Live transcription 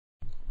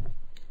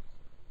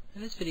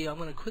In this video, I'm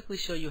going to quickly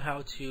show you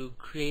how to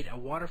create a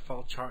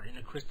waterfall chart in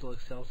a Crystal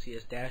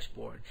Xcelsius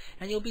dashboard.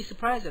 And you'll be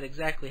surprised at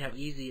exactly how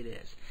easy it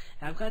is.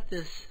 And I've got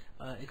this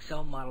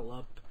Excel model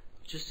up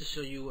just to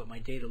show you what my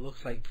data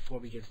looks like before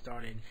we get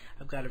started.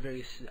 I've got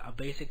a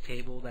basic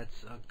table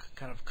that's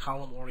kind of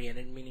column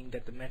oriented, meaning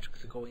that the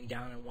metrics are going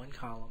down in one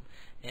column.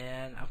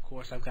 And of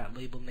course, I've got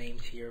label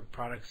names here,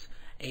 products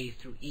A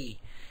through E.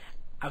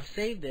 I've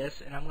saved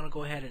this, and I'm going to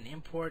go ahead and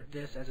import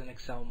this as an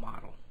Excel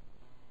model.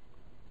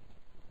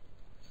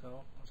 So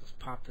I'll just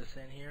pop this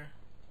in here.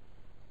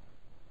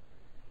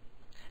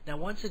 Now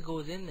once it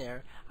goes in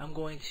there, I'm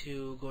going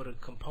to go to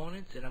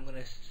Components and I'm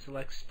going to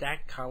select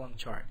Stack Column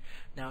Chart.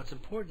 Now it's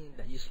important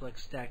that you select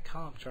Stack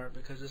Column Chart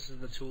because this is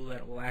the tool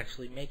that will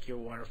actually make your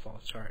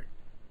waterfall chart.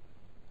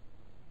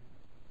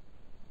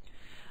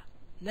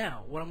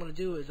 Now what I'm going to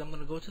do is I'm going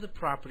to go to the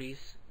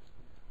properties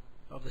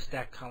of the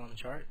Stack Column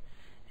Chart,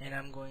 and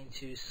I'm going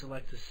to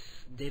select this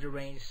data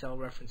range cell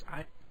reference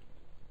item.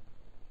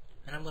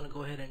 And I'm going to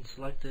go ahead and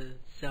select the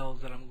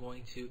cells that I'm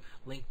going to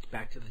link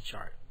back to the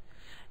chart.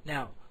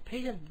 Now, pay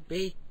attention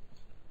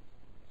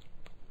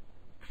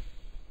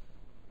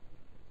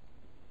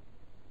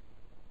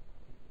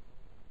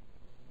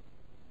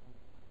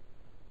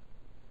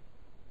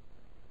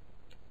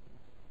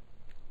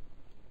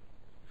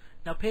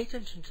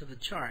to the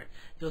chart.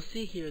 You'll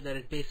see here that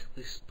it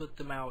basically split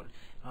them out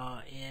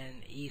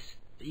in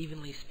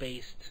evenly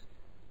spaced .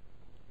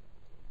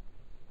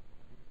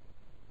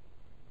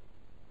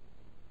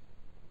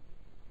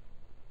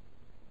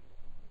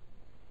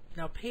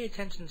 Now pay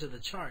attention to the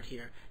chart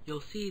here. You'll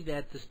see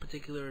that this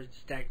particular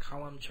stack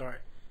column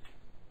chart.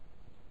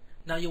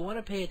 Now you'll want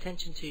to pay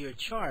attention to your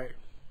chart.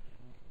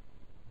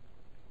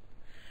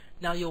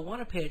 Because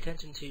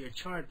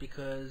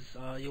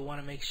you'll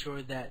want to make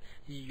sure that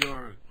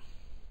your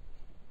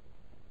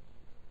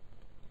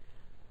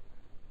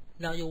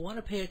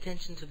pay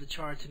attention to the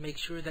chart to make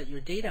sure that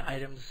your data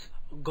items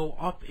go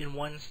up in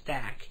one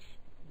stack.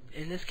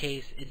 In this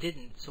case, it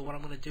didn't. So what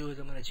I'm going to do is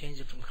I'm going to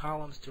change it from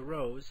columns to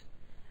rows,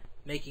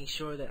 making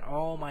sure that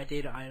all my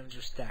data items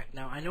are stacked.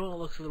 Now I know it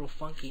looks a little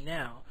funky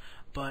now,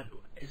 but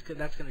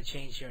that's going to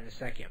change here in a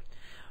second.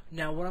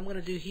 Now what I'm going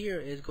to do here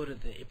is go to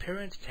the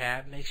Appearance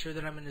tab, make sure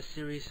that I'm in the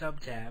Series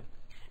sub-tab,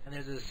 and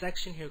there's a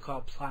section here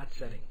called Plot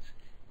Settings.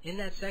 In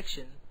that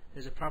section,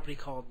 there's a property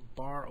called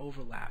Bar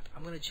Overlap.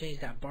 I'm going to change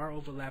that Bar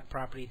Overlap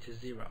property to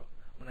 0.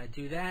 When I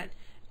do that,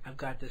 I've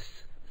got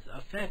this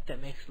effect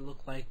that makes it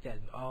look like that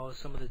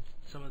some of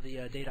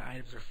the data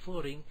items are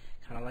floating,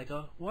 kind of like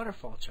a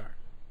waterfall chart.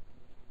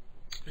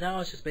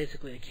 Now it's just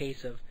basically a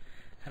case of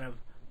kind of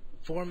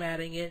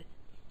formatting it.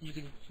 You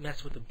can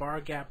mess with the bar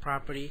gap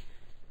property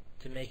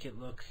to make it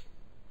look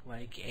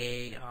like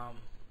a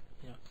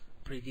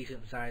pretty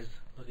decent sized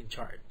looking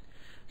chart.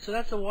 So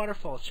that's a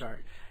waterfall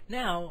chart.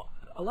 Now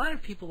a lot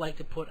of people like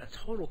to put a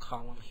total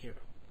column here,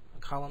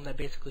 a column that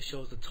basically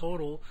shows the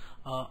total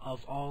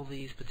of all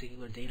these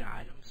particular data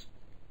items.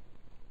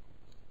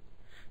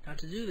 Now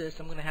to do this,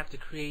 I'm going to have to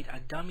create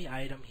a dummy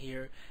item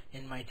here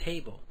in my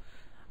table.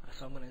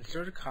 So I'm going to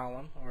insert a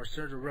column or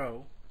insert a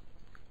row,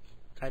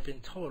 type in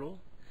total,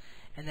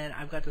 and then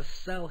I've got the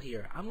cell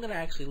here. I'm going to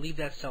actually leave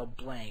that cell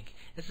blank.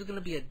 This is going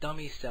to be a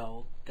dummy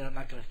cell that I'm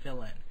not going to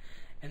fill in.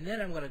 And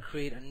then I'm going to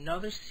create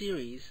another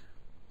series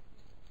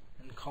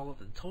and call it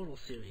the total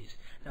series.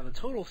 Now the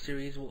total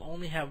series will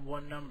only have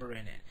one number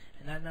in it,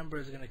 and that number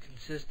is going to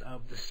consist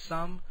of the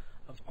sum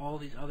of all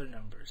these other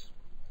numbers.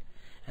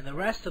 And the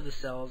rest of the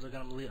cells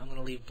I'm going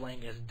to leave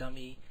blank as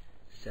dummy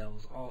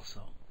cells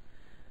also.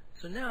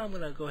 So now I'm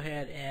going to go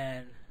ahead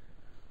and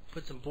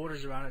put some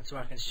borders around it so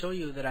I can show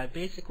you that I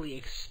basically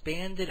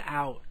expanded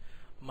out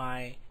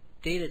my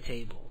data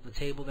table, the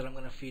table that I'm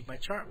going to feed my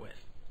chart with.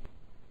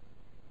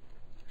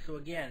 So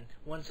again,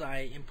 once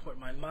I import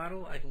my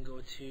model, I can go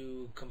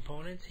to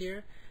Components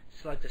here,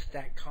 select the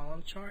Stack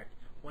Column Chart.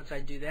 Once I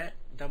do that,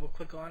 double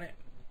click on it,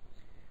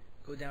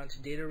 go down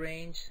to Data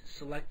Range,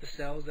 select the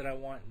cells that I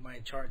want my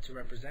chart to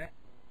represent.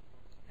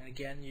 And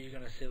again, you're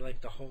going to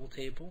select the whole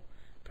table,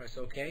 press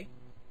OK.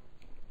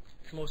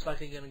 It's most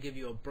likely going to give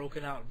you a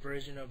broken out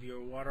version of your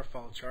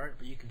waterfall chart,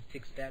 but you can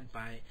fix that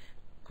by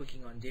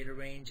clicking on Data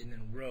Range and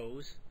then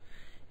Rows.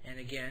 And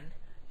again,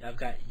 I've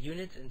got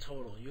Units and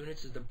Total.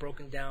 Units is the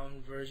broken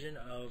down version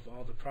of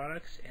all the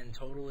products, and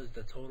Total is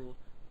the total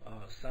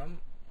sum.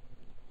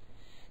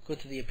 Go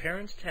to the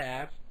Appearance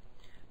tab,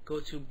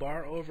 go to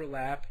Bar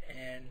Overlap,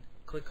 and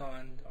click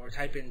on or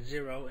type in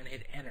 0 and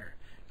hit Enter.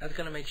 That's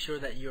going to make sure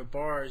that your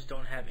bars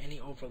don't have any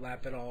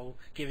overlap at all,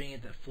 giving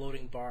it the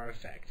floating bar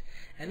effect.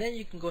 And then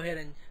you can go ahead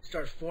and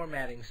start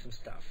formatting some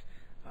stuff.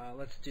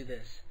 Let's do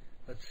this.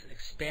 Let's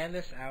expand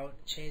this out,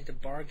 change the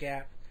bar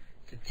gap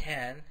to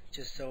 10,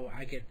 just so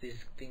I get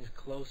these things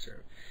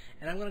closer.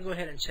 And I'm going to go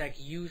ahead and check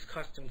Use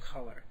Custom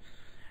Color.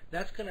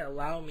 That's going to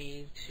allow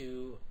me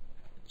to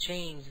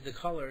change the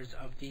colors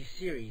of these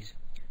series.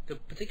 The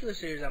particular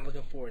series I'm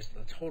looking for is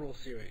the total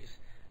series.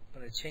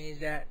 I'm going to change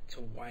that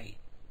to white.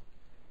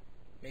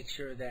 Make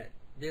sure that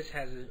this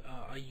has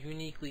a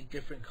uniquely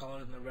different color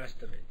than the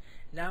rest of it.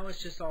 Now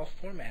it's just all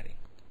formatting.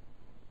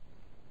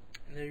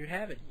 And there you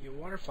have it, your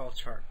waterfall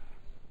chart.